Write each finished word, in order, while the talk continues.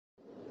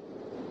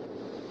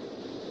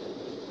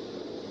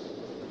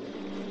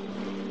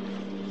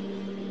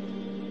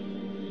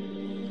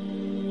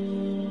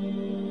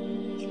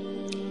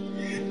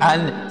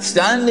and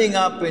standing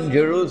up in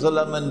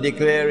Jerusalem and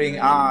declaring,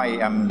 I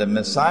am the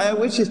Messiah,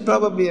 which is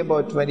probably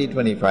about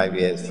 20-25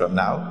 years from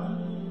now.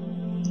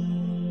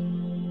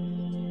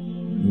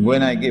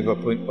 When I give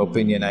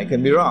opinion, I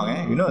can be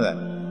wrong, you know that.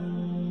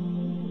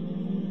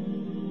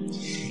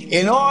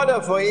 In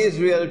order for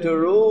Israel to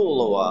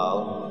rule the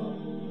world,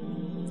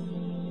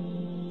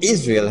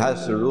 Israel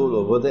has to rule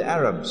over the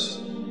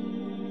Arabs.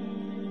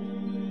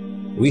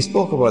 We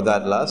spoke about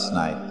that last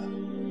night.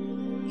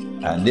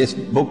 And this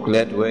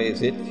booklet, where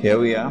is it? Here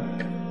we are.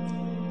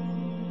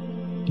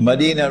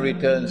 Medina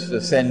returns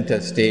to center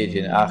stage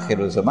in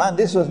Akhirul Zaman.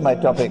 This was my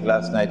topic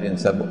last night in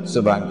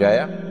Subang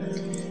Jaya.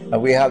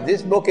 And we have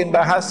this book in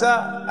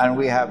Bahasa, and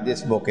we have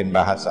this book in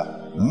Bahasa,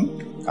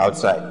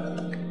 outside.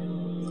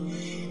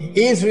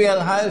 Israel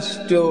has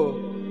to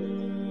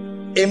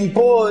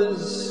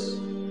impose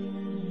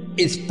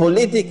its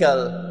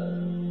political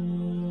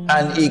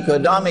and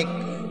economic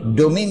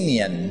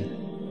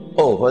dominion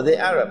over the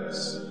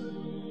Arabs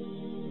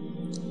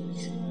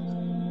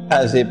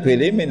as a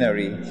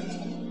preliminary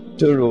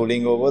to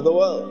ruling over the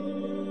world.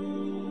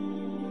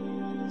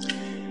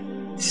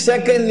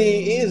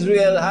 Secondly,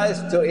 Israel has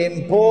to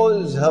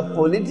impose her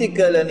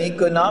political and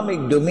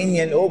economic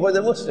dominion over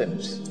the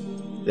Muslims,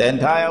 the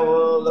entire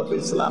world of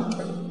Islam.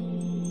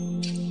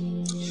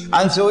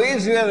 And so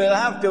Israel will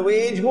have to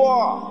wage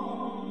war.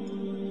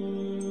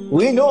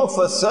 We know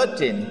for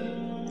certain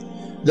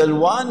that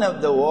one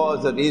of the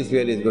wars that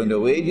Israel is going to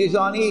wage is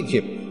on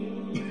Egypt.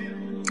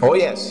 Oh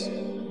yes.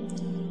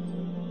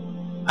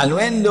 And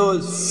when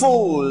those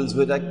fools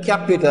with a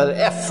capital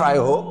F, I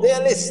hope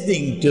they're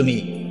listening to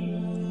me,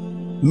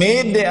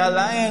 made the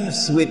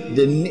alliance with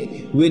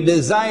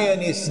the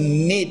Zionist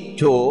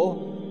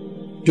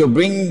NATO to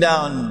bring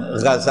down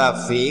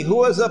Gaddafi, who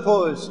was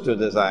opposed to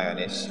the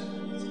Zionists,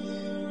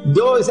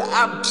 those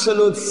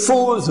absolute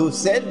fools who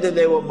said that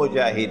they were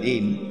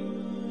mujahideen,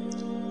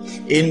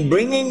 in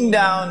bringing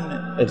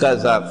down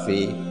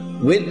Gaddafi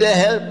with the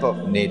help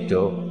of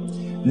NATO,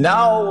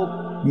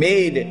 now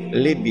made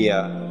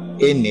Libya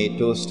a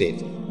NATO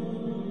state.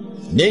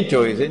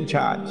 NATO is in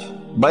charge,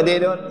 but they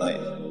don't know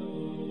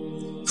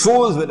it.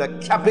 Fools with a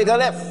capital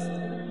F.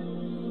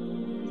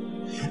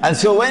 And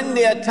so when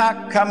the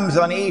attack comes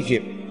on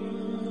Egypt,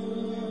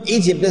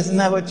 Egypt doesn't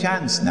have a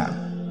chance now.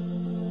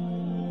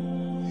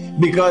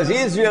 Because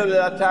Israel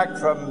will attack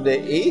from the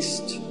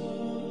east,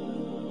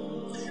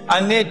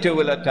 and NATO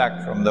will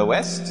attack from the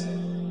west,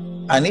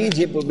 and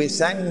Egypt will be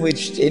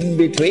sandwiched in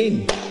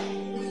between.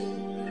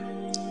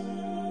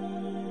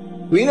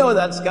 We know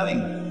that's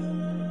coming.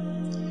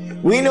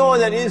 We know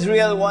that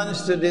Israel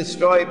wants to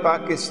destroy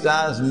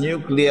Pakistan's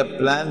nuclear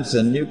plants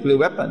and nuclear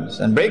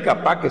weapons and break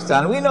up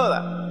Pakistan. We know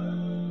that.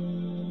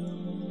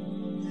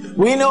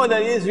 We know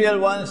that Israel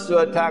wants to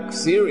attack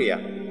Syria,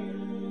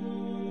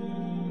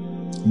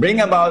 bring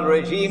about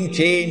regime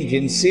change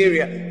in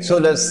Syria so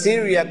that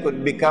Syria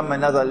could become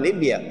another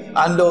Libya.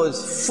 And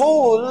those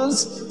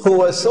fools who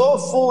were so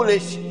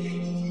foolish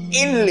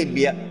in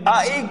Libya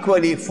are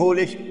equally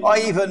foolish or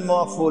even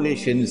more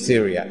foolish in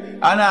Syria.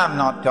 And I'm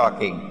not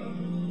talking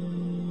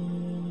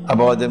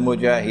about the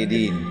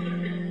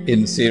Mujahideen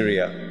in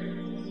Syria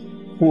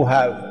who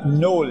have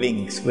no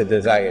links with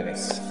the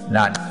Zionists,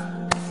 none,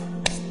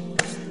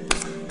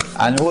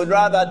 and who would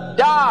rather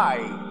die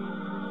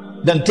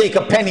than take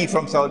a penny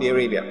from Saudi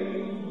Arabia,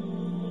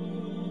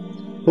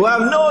 who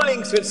have no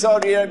links with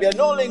Saudi Arabia,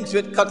 no links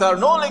with Qatar,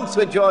 no links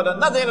with Jordan,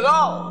 nothing at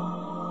all,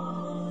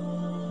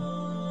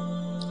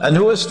 and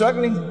who are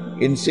struggling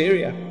in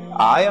Syria.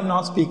 I am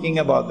not speaking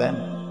about them,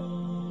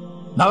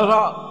 not at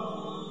all.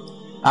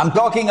 I'm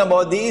talking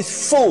about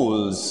these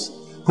fools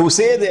who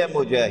say they are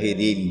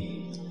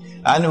Mujahideen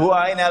and who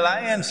are in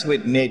alliance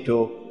with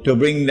NATO to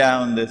bring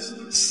down this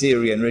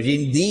Syrian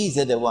regime. These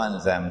are the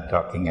ones I'm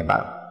talking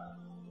about.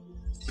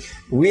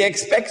 We're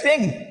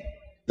expecting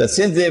that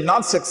since they have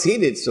not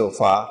succeeded so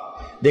far,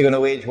 they're going to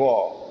wage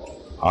war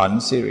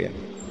on Syria.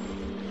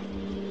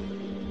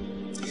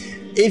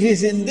 It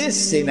is in this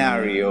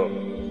scenario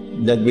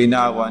that we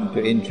now want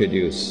to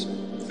introduce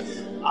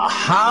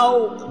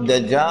how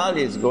DAJJAL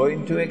is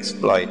going to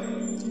exploit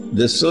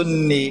the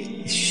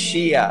Sunni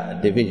Shia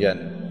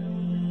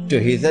division to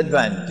his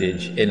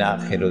advantage in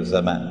Akhirul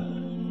Zaman.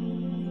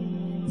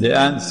 The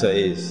answer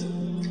is,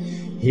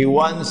 he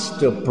wants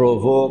to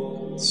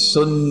provoke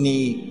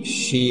Sunni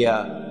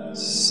Shia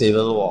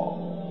civil war.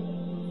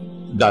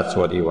 That's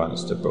what he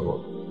wants to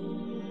provoke.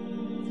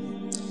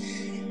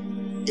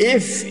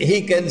 If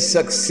he can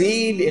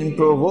succeed in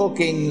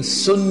provoking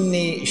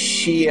Sunni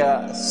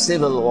Shia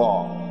civil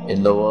war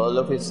in the world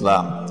of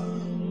Islam,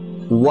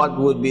 what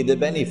would be the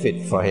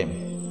benefit for him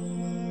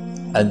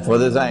and for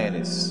the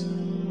Zionists?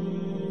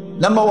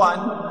 Number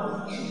one,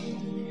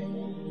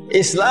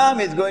 Islam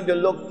is going to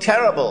look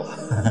terrible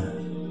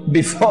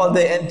before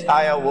the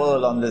entire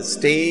world on the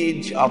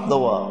stage of the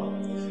world.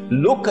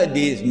 Look at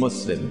these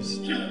Muslims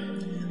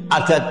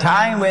at a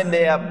time when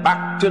they are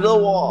back to the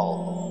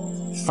wall,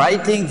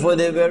 fighting for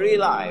their very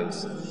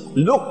lives.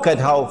 Look at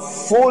how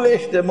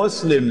foolish the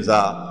Muslims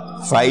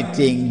are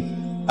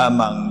fighting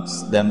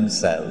amongst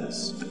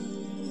themselves.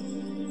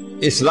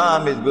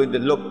 Islam is going to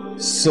look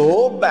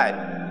so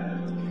bad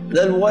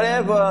that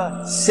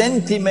whatever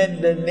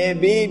sentiment there may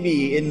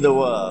be in the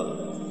world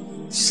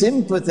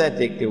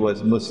sympathetic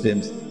towards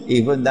Muslims,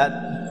 even that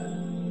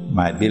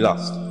might be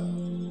lost.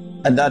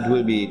 And that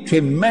will be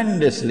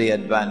tremendously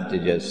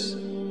advantageous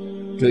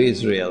to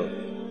Israel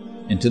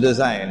and to the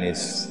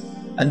Zionists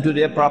and to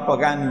their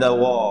propaganda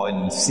war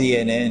in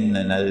CNN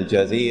and Al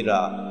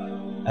Jazeera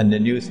and the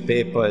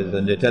newspapers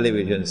and the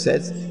television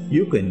sets.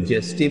 You can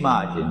just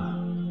imagine.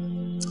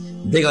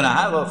 They're going to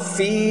have a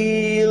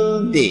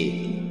field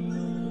day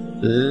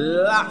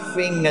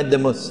laughing at the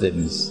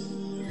Muslims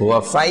who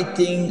are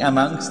fighting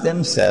amongst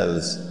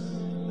themselves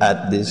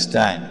at this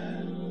time.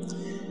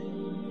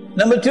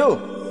 Number two,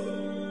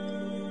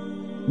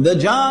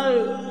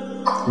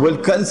 DAJJAL will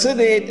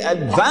consider it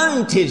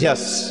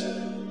advantageous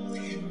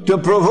to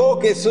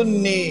provoke a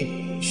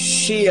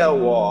Sunni-Shia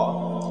war,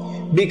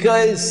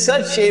 because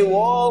such a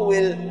war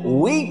will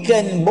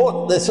weaken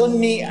both the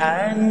Sunni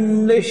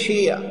and the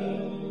Shia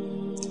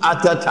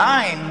at a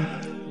time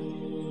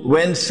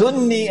when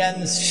Sunni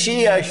and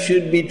Shia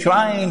should be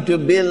trying to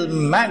build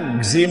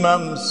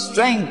maximum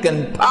strength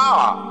and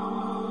power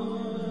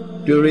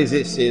to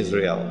resist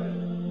Israel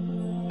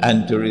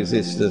and to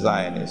resist the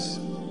Zionists.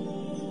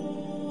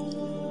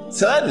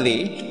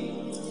 Thirdly,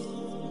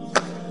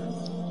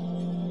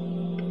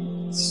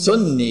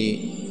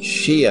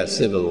 Sunni-Shia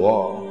civil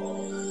war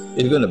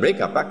is going to break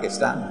up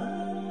Pakistan.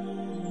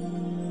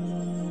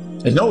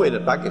 There's no way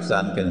that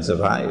Pakistan can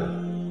survive.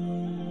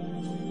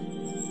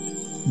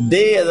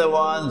 They are the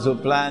ones who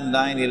planned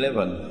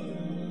 9/11.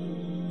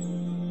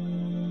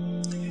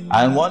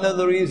 And one of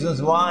the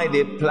reasons why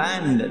they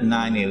planned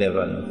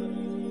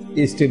 9/11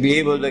 is to be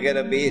able to get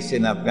a base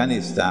in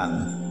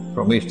Afghanistan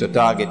from which to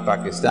target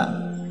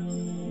Pakistan,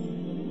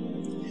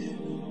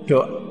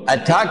 to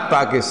attack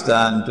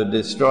Pakistan, to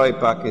destroy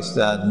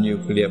Pakistan's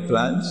nuclear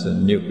plants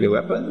and nuclear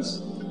weapons,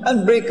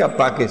 and break up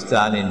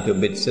Pakistan into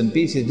bits and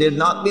pieces. They've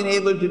not been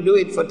able to do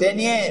it for 10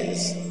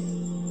 years.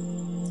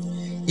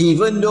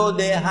 Even though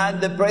they had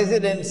the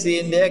presidency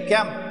in their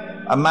camp,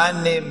 a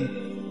man named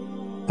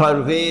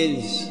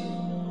Pervez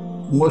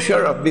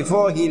Musharraf,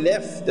 before he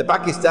left, the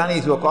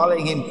Pakistanis were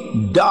calling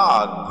him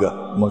Dog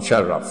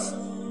Musharraf.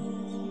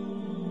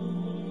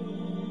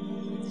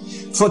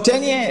 For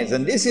 10 years,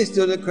 and this is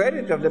to the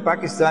credit of the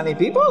Pakistani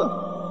people,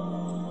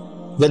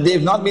 that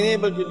they've not been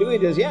able to do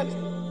it as yet.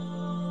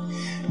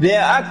 They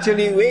are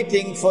actually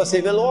waiting for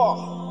civil war.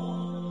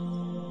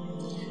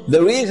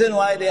 The reason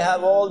why they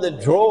have all the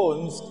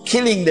drones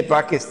killing the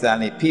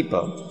Pakistani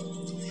people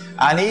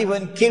and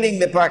even killing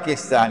the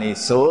Pakistani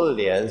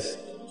soldiers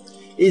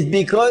is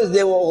because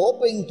they were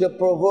hoping to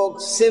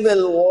provoke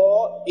civil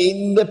war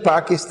in the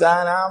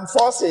Pakistan armed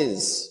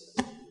forces.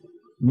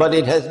 But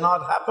it has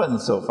not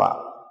happened so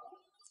far,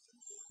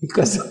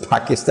 because the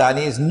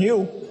Pakistanis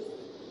knew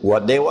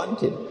what they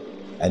wanted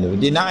and they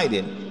denied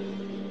it.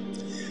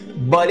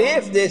 But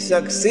if they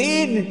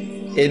succeed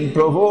in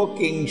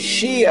provoking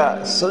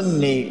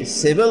Shia-Sunni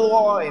civil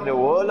war in the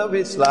world of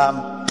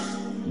Islam,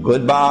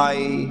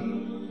 goodbye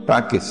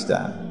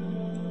Pakistan.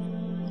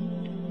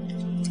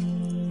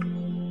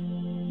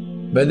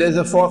 But there's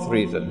a fourth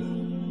reason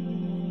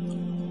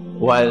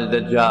why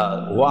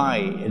DAJJAL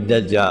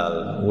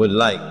would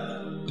like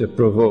to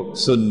provoke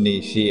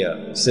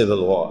Sunni-Shia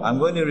civil war. I'm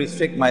going to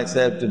restrict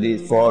myself to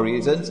these four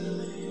reasons,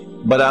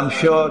 but I'm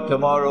sure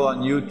tomorrow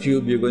on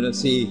YouTube you're going to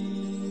see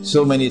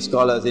so many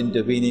scholars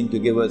intervening to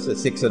give us a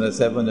 6 and a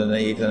 7 and an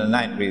 8 and a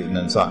 9 reason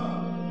and so on.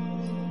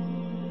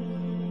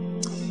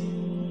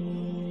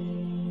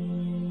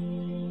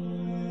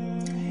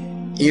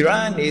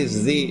 Iran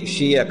is the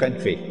Shia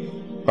country,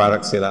 par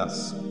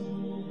excellence.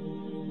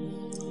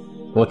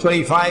 For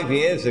 25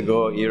 years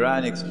ago,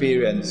 Iran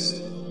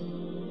experienced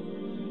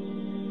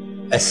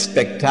a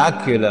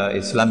spectacular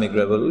Islamic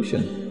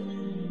revolution.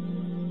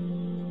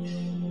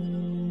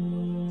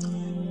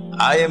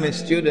 I am a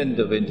student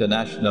of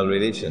international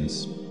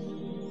relations,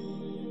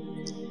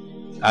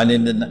 and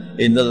in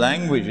the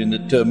language, in the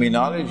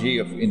terminology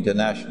of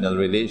international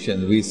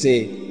relations, we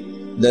say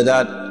that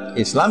that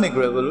Islamic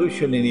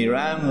revolution in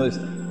Iran was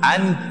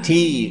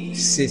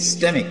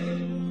anti-systemic.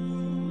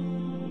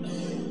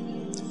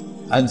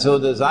 And so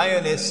the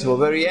Zionists were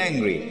very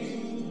angry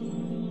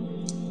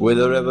with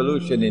the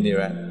revolution in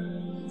Iran.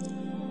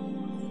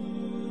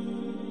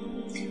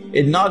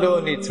 It not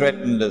only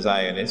threatened the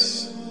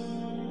Zionists,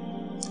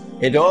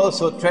 it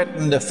also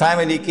threatened the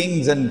family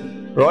kings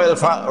and royal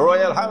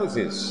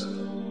houses,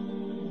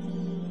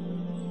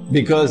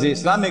 because the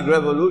Islamic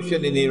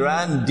revolution in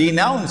Iran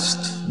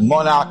denounced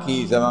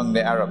monarchies among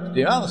the Arabs,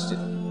 denounced it.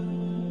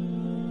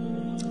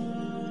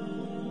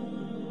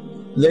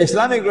 The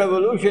Islamic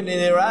revolution in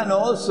Iran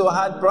also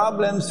had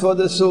problems for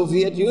the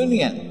Soviet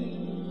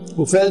Union,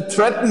 who felt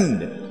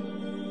threatened.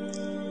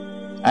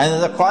 And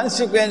as a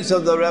consequence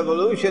of the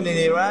revolution in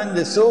Iran,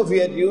 the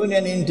Soviet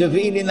Union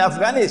intervened in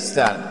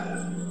Afghanistan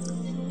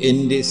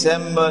in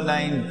December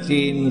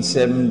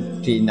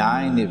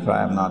 1979, if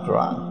I am not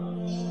wrong.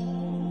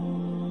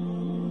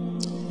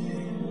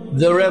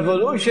 The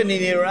revolution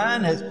in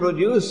Iran has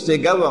produced a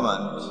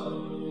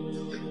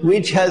government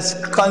which has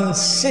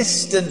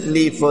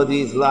consistently for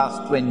these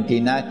last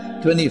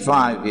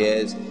 25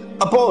 years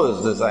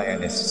opposed the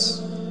Zionists.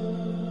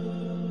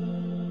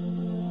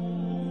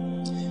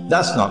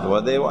 That's not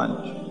what they want.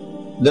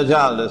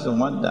 DAJJAL doesn't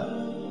want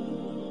that.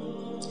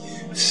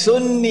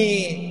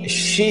 Sunni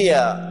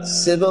Shia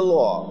civil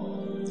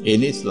war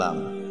in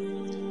Islam,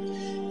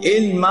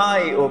 in my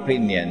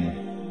opinion,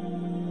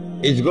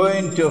 is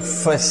going to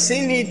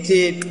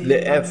facilitate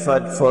the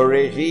effort for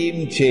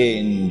regime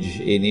change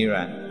in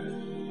Iran.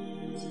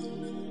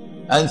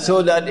 And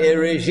so that a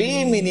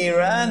regime in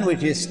Iran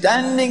which is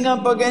standing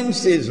up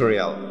against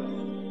Israel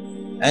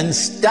and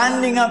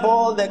standing up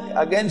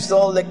against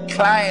all the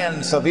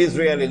clients of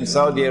Israel in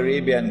Saudi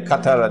Arabia and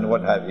Qatar and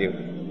what have you,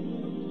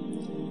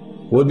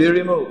 would be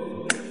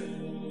removed.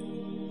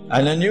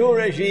 And a new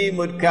regime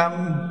would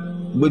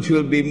come which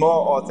will be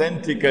more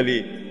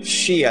authentically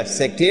Shia,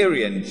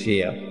 sectarian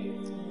Shia,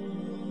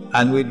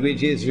 and with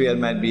which Israel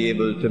might be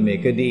able to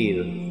make a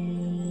deal.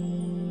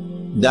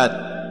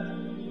 That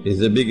is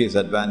the biggest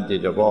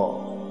advantage of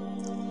all.